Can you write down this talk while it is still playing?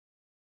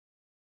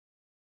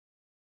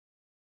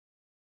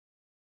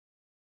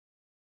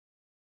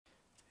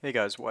Hey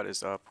guys, what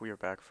is up? We are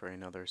back for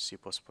another C++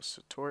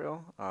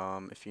 tutorial.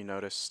 If you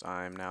noticed,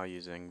 I'm now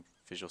using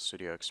Visual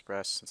Studio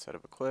Express instead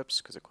of Eclipse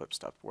because Eclipse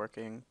stopped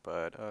working,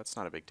 but it's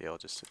not a big deal,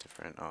 just a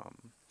different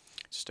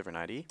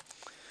IDE.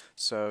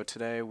 So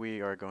today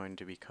we are going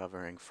to be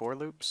covering for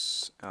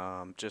loops,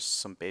 just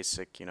some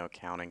basic,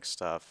 counting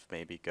stuff,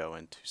 maybe go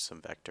into some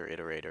vector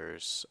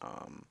iterators.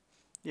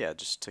 Yeah,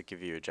 just to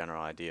give you a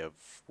general idea of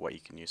what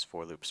you can use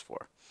for loops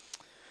for.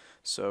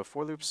 So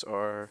for loops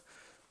are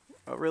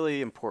a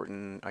really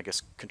important, I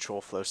guess,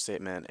 control flow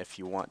statement if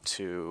you want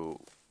to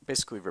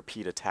basically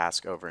repeat a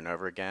task over and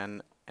over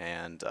again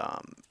and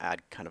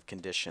add kind of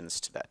conditions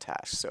to that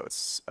task. So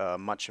it's a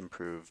much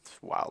improved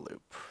while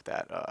loop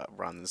that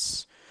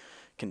runs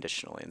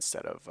conditionally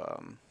instead of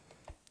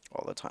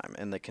all the time.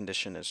 And the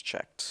condition is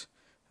checked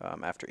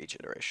after each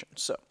iteration.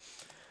 So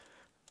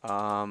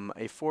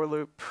a for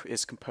loop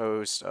is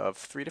composed of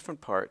three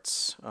different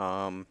parts.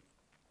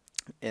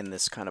 In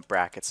this kind of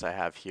brackets I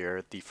have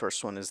here. The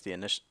first one is the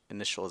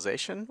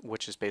initialization,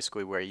 which is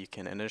basically where you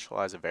can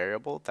initialize a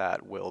variable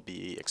that will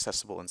be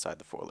accessible inside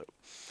the for loop.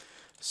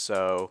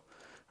 So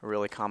a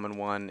really common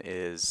one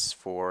is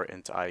for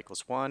int I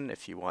equals 1.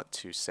 If you want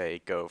to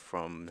say go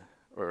from,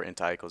 or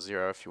int I equals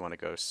 0, if you want to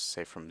go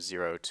say from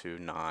 0 to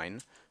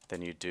 9,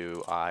 then you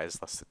do I is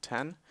less than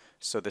 10.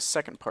 So the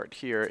second part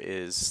here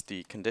is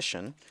the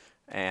condition,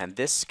 and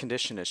this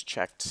condition is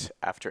checked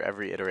after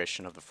every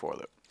iteration of the for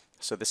loop.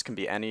 So this can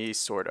be any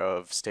sort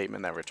of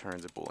statement that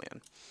returns a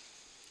Boolean.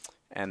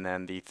 And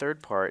then the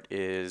third part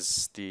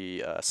is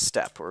the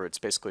step, or it's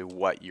basically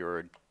what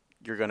you're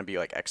going to be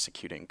like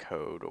executing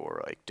code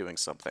or like doing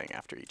something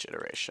after each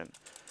iteration.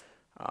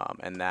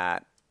 And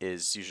that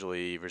is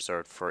usually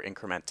reserved for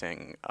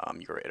incrementing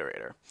your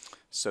iterator.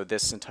 So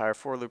this entire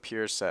for loop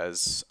here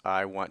says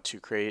I want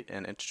to create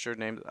an integer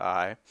named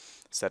I,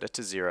 set it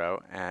to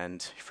 0,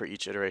 and for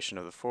each iteration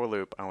of the for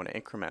loop I want to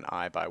increment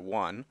I by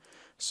 1.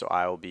 So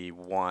I will be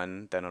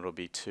 1, then it'll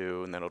be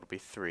 2, and then it'll be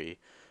 3.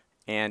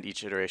 And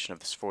each iteration of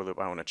this for loop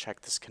I want to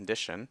check this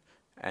condition,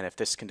 and if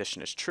this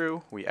condition is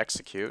true, we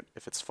execute.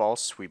 If it's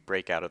false, we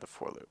break out of the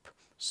for loop.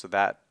 So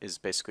that is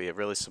basically a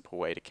really simple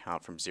way to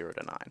count from 0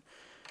 to 9.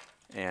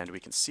 And we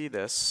can see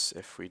this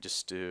if we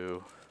just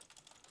do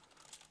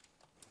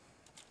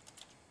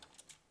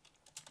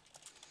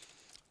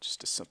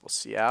just a simple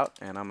cout,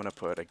 and I'm going to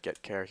put a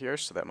getChar here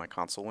so that my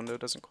console window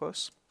doesn't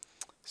close,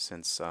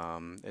 since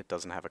it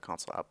doesn't have a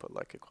console output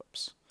like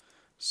Eclipse.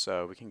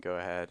 So we can go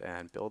ahead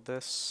and build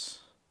this,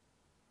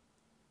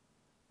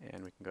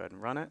 and we can go ahead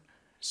and run it.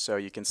 So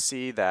you can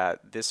see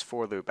that this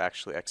for loop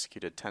actually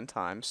executed 10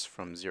 times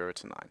from 0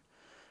 to 9.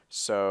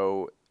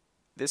 So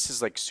this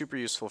is like super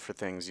useful for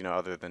things,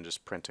 other than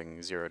just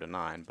printing 0 to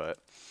 9, but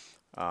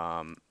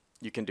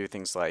you can do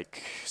things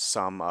like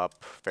sum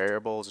up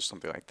variables or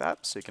something like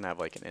that. So you can have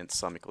like an int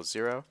sum equals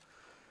 0.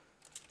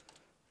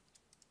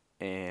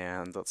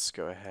 And let's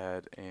go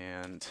ahead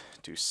and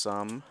do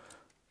sum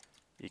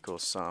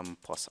equals sum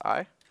plus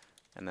I.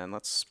 And then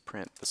let's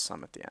print the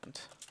sum at the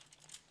end.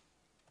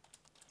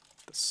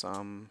 The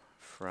sum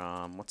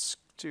from, let's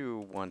do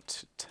 1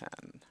 to 10,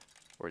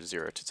 or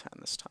 0 to 10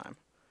 this time,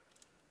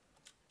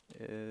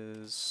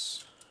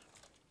 is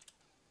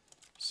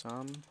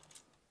sum.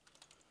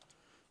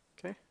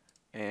 Okay.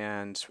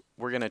 And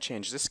we're going to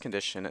change this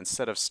condition.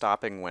 Instead of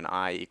stopping when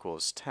I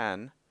equals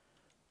 10,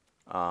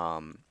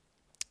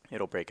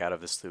 it'll break out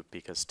of this loop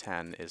because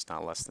 10 is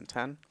not less than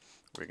 10.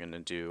 We're going to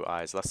do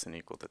I is less than or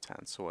equal to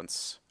 10. So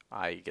once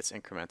I gets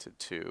incremented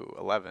to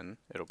 11,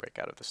 it'll break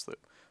out of this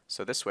loop.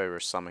 So this way we're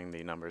summing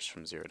the numbers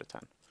from 0 to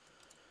 10.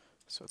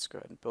 So let's go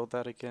ahead and build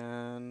that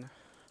again.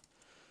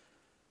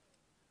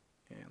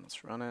 And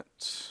let's run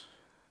it.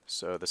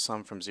 So the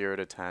sum from 0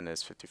 to 10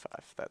 is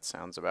 55. That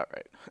sounds about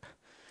right.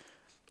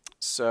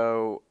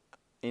 So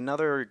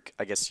another,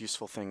 I guess,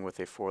 useful thing with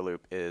a for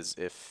loop is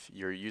if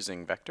you're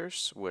using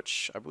vectors,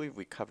 which I believe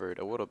we covered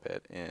a little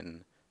bit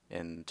in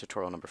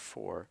tutorial number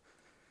 4.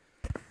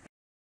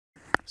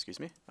 Excuse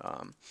me.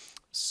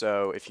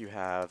 So if you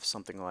have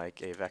something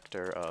like a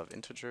vector of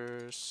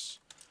integers,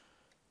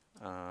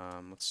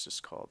 let's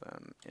just call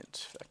them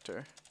int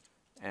vector,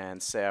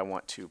 and say I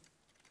want to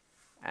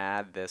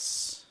add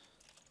this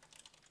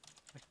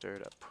vector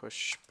to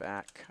push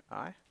back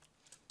I.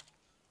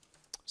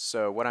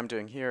 So what I'm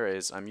doing here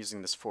is I'm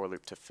using this for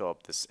loop to fill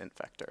up this int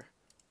vector.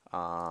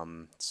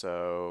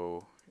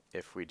 So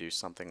if we do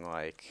something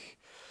like,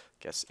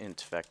 I guess,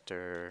 int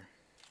vector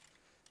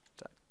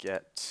dot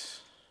get,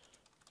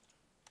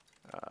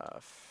 I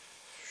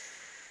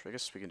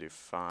guess we can do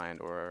find,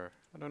 or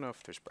I don't know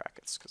if there's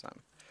brackets because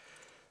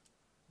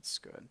let's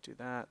go ahead and do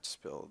that.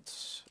 Build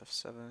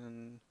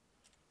F7.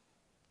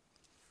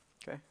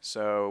 Okay,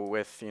 so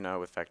with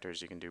with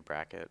vectors you can do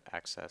bracket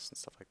access and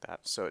stuff like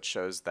that. So it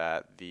shows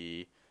that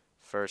the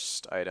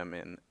first item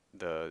in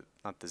the,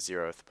 not the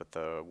 0th, but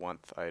the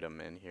 1th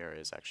item in here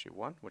is actually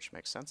 1, which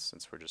makes sense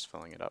since we're just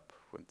filling it up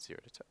with 0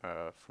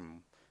 to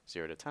from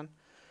 0 to 10.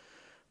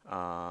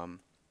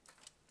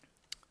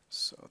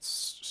 So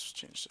let's just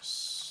change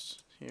this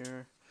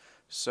here.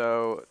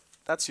 So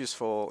that's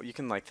useful. You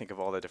can like think of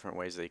all the different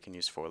ways that you can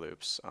use for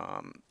loops.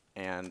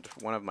 And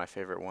one of my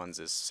favorite ones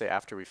is, say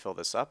after we fill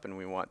this up and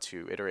we want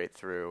to iterate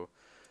through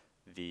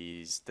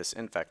this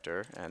int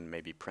vector and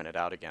maybe print it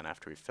out again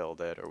after we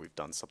filled it or we've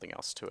done something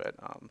else to it.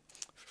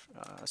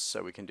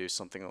 So we can do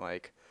something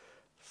like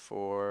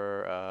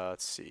for,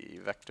 let's see,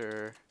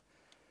 vector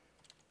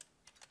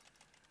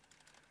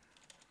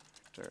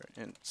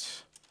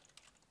int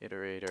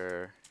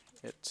iterator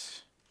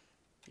it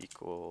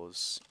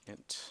equals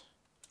int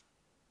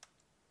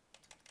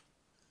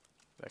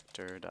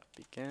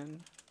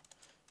vector.begin.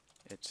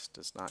 It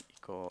does not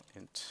equal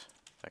int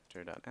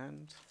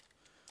vector.end,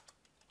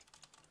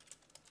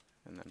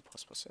 and then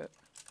plus it.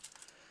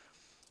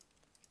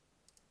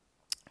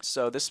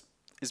 So this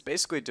is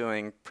basically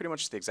doing pretty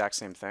much the exact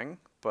same thing,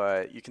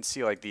 but you can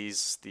see like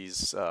these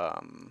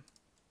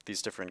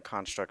different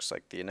constructs,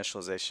 like the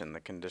initialization,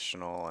 the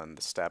conditional, and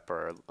the step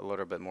are a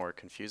little bit more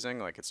confusing,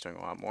 like it's doing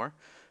a lot more.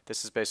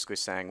 This is basically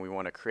saying we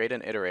want to create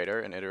an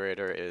iterator. An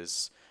iterator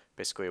is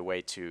basically a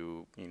way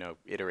to, you know,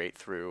 iterate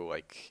through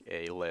like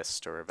a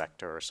list or a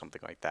vector or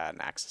something like that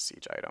and access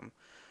each item.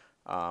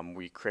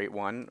 We create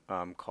one,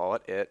 call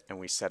it, and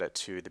we set it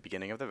to the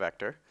beginning of the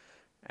vector.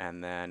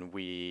 And then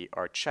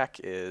our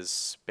check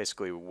is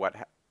basically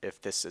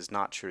if this is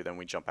not true, then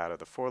we jump out of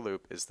the for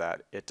loop, is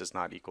that it does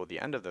not equal the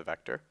end of the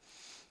vector.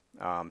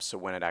 So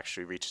when it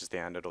actually reaches the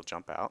end, it'll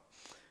jump out.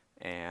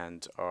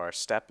 And our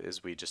step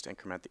is we just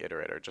increment the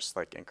iterator, just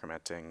like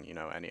incrementing, you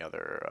know, any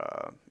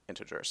other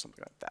integer or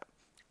something like that.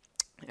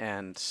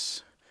 And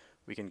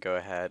we can go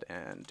ahead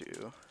and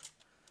do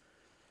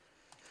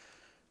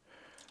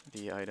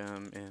the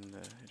item in the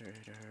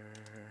iterator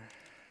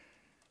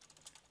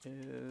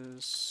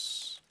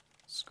is,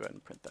 let's go ahead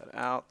and print that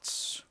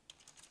out.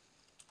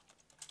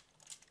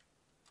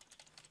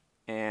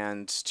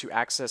 And to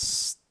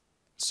access,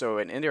 so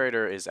an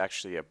iterator is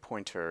actually a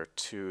pointer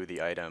to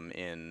the item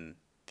in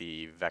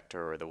the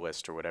vector or the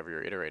list or whatever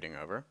you're iterating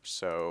over.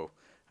 So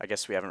I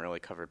guess we haven't really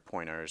covered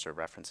pointers or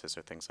references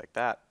or things like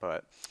that,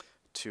 but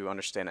to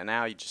understand it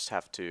now, you just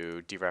have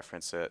to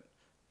dereference it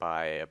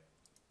by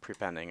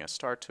prepending a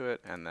star to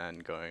it, and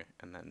then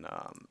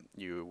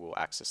you will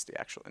access the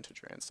actual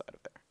integer inside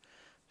of there.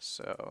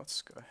 So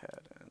let's go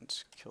ahead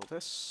and kill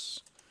this.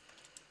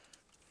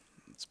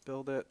 Let's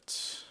build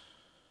it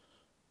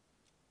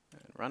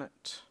and run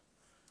it.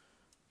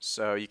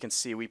 So you can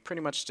see we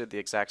pretty much did the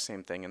exact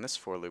same thing in this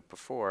for loop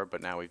before,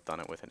 but now we've done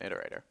it with an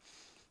iterator.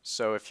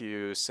 So if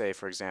you, say,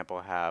 for example,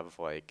 have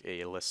like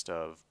a list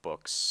of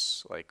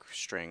books, like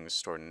strings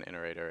stored in an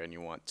iterator, and you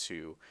want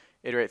to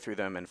iterate through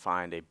them and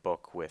find a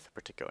book with a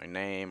particular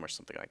name or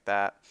something like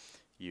that,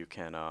 you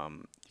can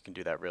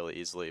do that really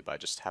easily by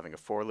just having a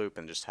for loop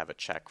and just have a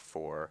check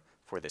for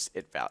this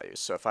it value.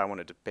 So if I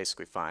wanted to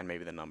basically find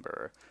maybe the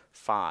number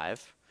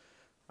 5,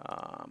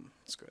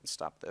 let's go ahead and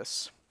stop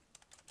this.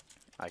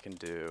 I can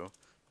do,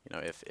 you know,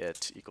 if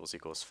it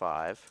equals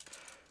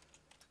 5.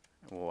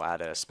 We'll add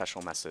a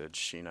special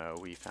message, you know,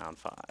 we found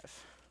 5.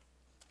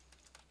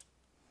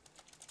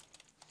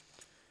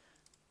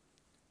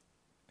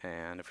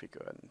 And if we go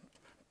ahead and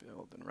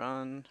build and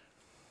run,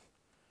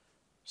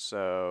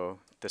 so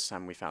this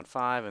time we found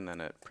 5, and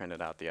then it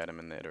printed out the item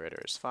in the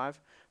iterator is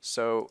 5.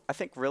 So I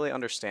think really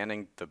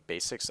understanding the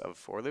basics of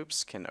for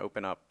loops can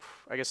open up,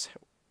 I guess,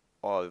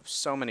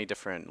 so many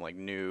different like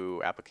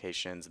new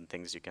applications and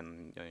things you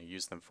can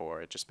use them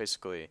for. It just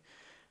basically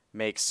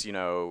makes, you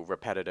know,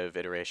 repetitive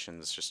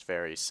iterations just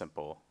very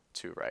simple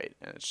to write,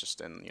 and it's just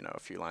in, you know,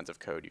 a few lines of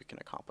code you can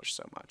accomplish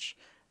so much,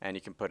 and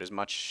you can put as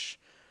much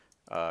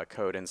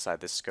code inside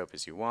this scope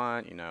as you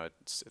want. You know,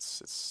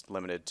 it's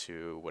limited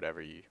to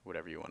whatever you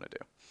want to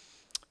do.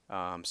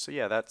 So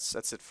yeah,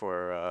 that's it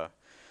for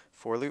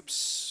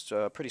loops.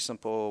 Pretty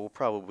simple. We'll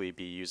probably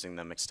be using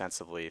them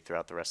extensively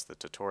throughout the rest of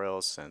the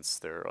tutorials, since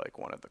they're like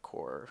one of the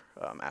core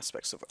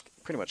aspects of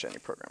pretty much any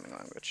programming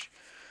language.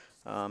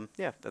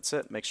 Yeah, that's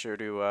it. Make sure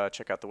to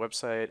check out the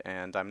website,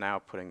 and I'm now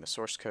putting the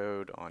source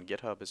code on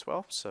GitHub as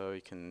well, so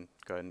you can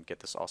go ahead and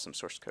get this awesome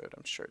source code.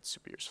 I'm sure it's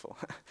super useful.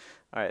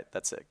 Alright,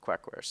 that's it.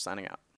 Quackware signing out.